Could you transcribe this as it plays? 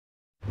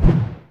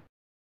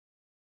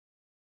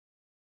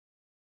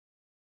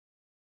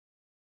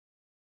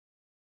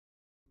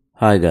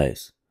Hi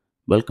guys,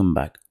 welcome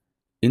back.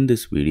 In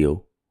this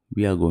video,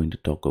 we are going to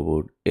talk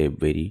about a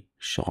very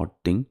short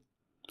thing,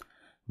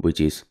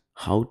 which is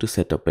how to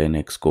set up an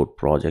Xcode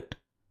project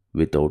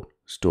without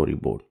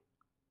Storyboard.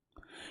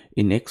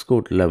 In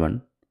Xcode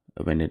 11,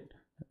 when it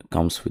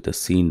comes with a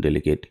scene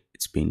delegate,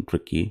 it's been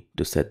tricky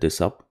to set this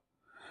up.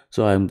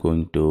 So I'm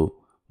going to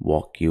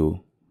walk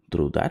you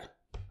through that.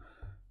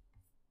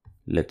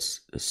 Let's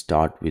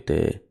start with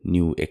a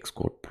new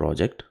Xcode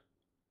project.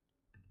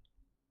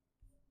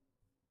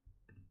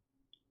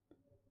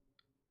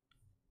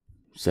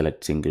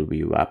 Select single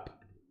view app.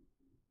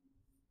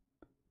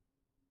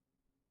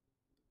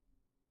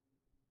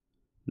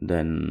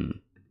 Then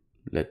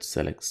let's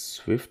select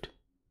Swift,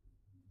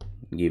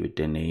 give it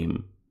a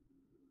name,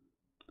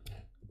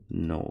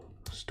 no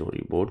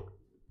storyboard.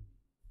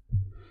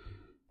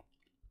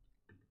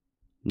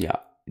 Yeah,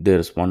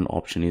 there's one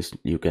option is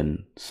you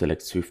can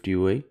select Swift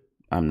UI.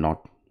 I'm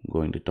not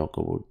going to talk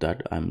about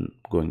that. I'm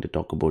going to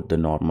talk about the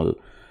normal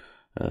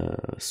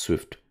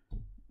Swift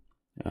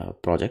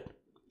project.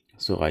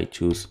 So I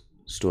choose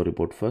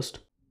storyboard first.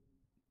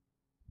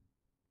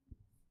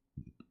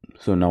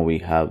 So now we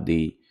have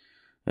the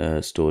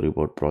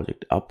storyboard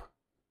project up.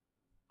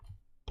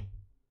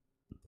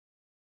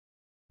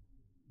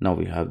 Now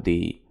we have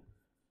the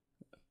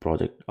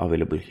project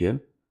available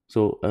here.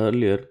 So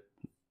earlier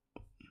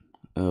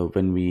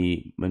when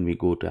we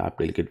go to app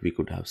delegate, we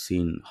could have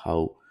seen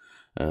how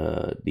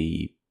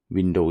the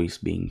window is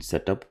being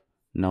set up.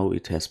 Now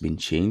it has been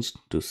changed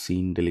to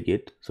scene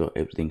delegate, so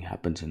everything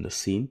happens in the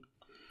scene.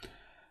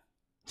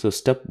 So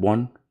step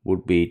one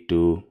would be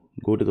to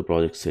go to the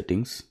project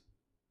settings,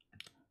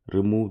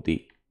 remove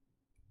the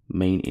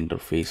main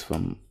interface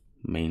from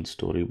main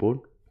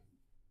storyboard.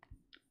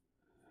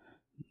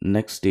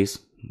 Next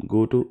is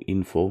go to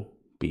info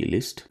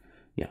plist,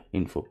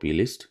 info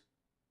plist,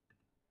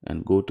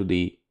 and go to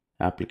the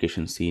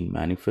application scene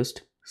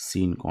manifest,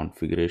 scene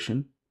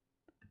configuration.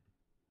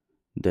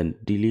 Then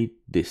delete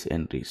this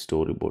entry,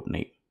 storyboard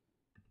name.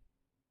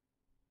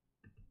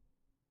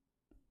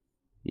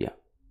 Yeah.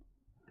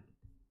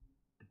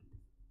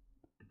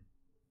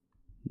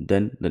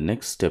 Then the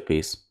next step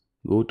is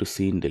go to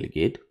scene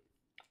delegate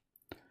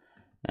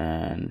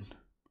and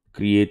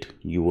create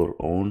your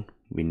own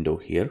window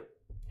here.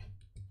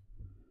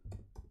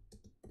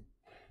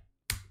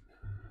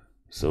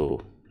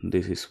 So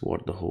this is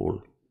what the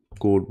whole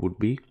code would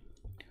be.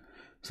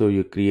 So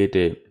you create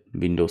a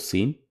window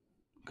scene,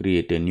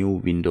 create a new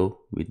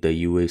window with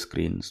the UI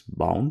screens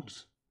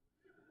bounds,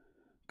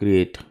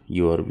 create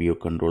your view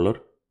controller.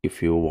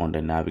 If you want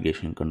a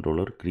navigation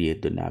controller,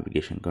 create the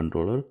navigation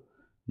controller,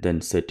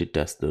 then set it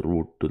as the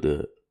root to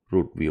the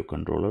root view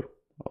controller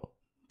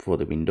for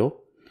the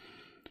window.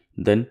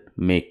 Then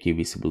make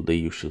visible the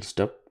usual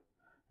step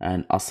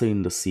and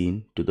assign the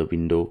scene to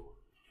the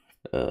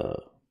uh,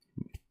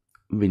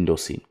 window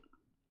scene.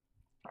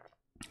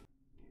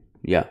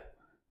 Yeah,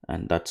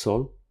 and that's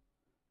all.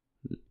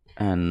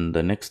 And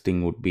the next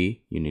thing would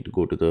be you need to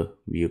go to the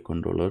view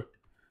controller,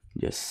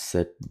 just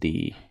set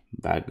the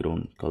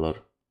background color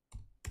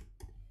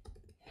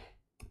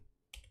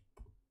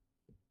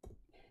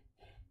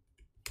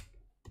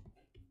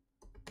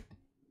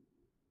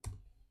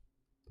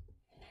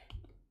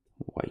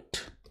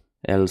white,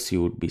 else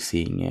you would be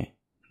seeing a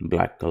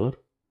black color.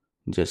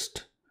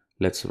 Just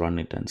let's run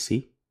it and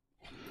see.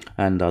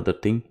 And the other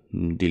thing,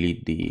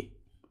 delete the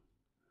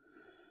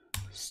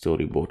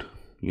storyboard,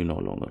 you no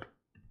longer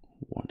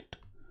want it.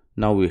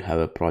 Now we have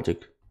a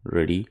project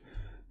ready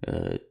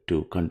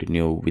to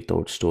continue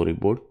without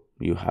storyboard.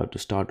 You have to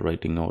start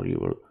writing our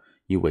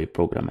UI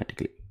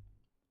programmatically.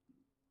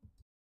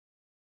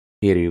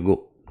 Here you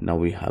go. Now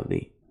we have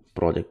the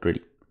project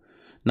ready.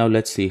 Now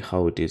let's see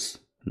how it is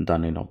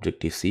done in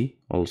Objective-C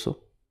also.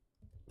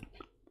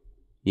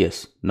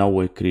 Yes, now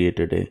I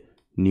created a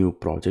new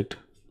project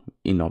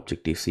in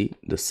Objective-C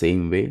the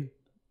same way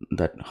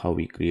that how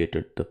we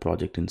created the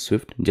project in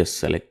Swift. Just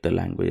select the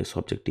language as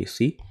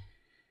Objective-C.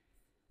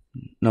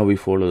 Now we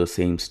follow the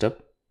same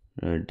step.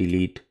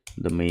 Delete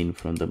the main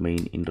from the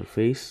main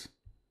interface.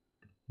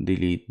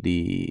 Delete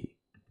the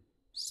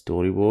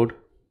storyboard.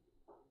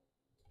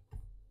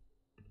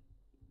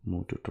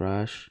 Move to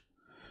trash.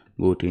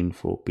 Go to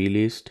info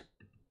plist.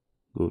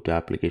 Go to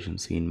application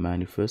scene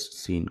manifest,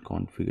 scene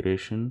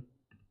configuration.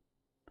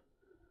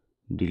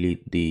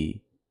 Delete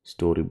the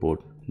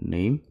storyboard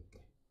name.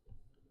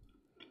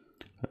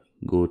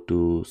 Go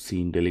to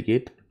scene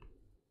delegate.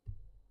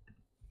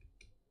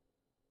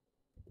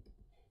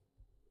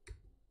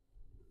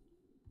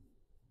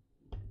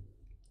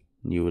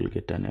 You will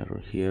get an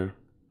error here.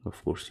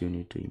 Of course, you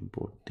need to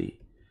import the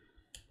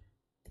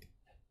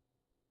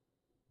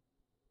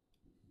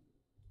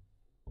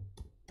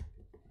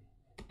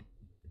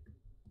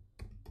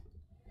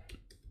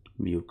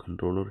view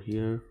controller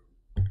here.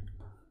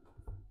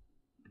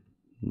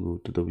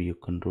 Go to the view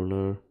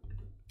controller.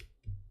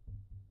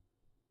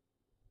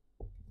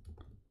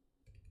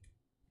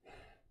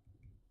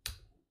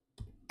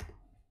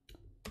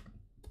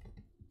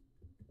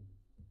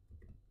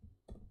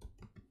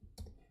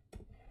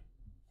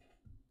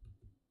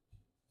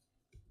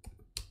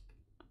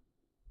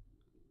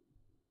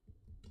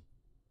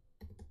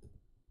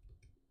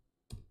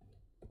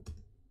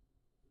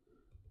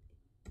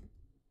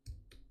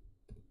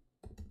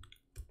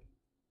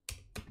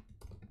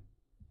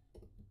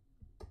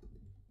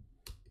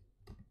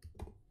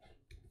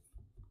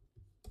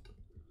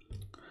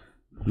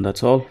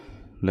 That's all.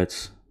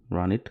 Let's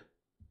run it.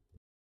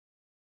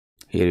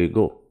 Here you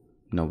go.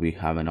 Now we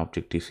have an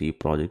Objective-C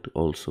project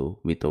also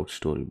without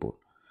storyboard.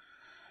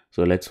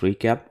 So let's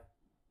recap.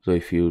 So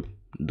if you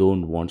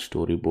don't want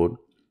storyboard,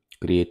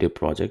 create a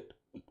project,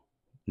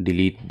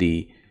 delete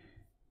the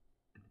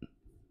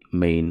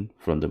main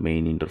from the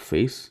main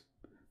interface,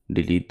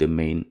 delete the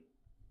main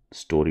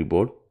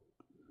storyboard,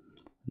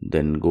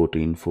 then go to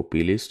info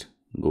plist,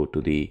 go to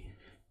the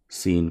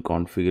scene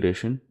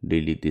configuration,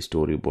 delete the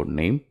storyboard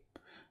name,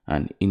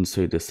 and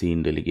inside the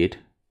scene delegate,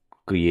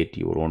 create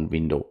your own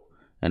window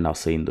and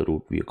assign the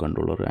root view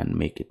controller and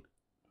make it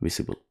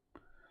visible.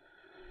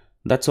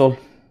 That's all.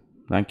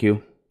 Thank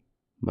you.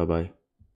 Bye bye.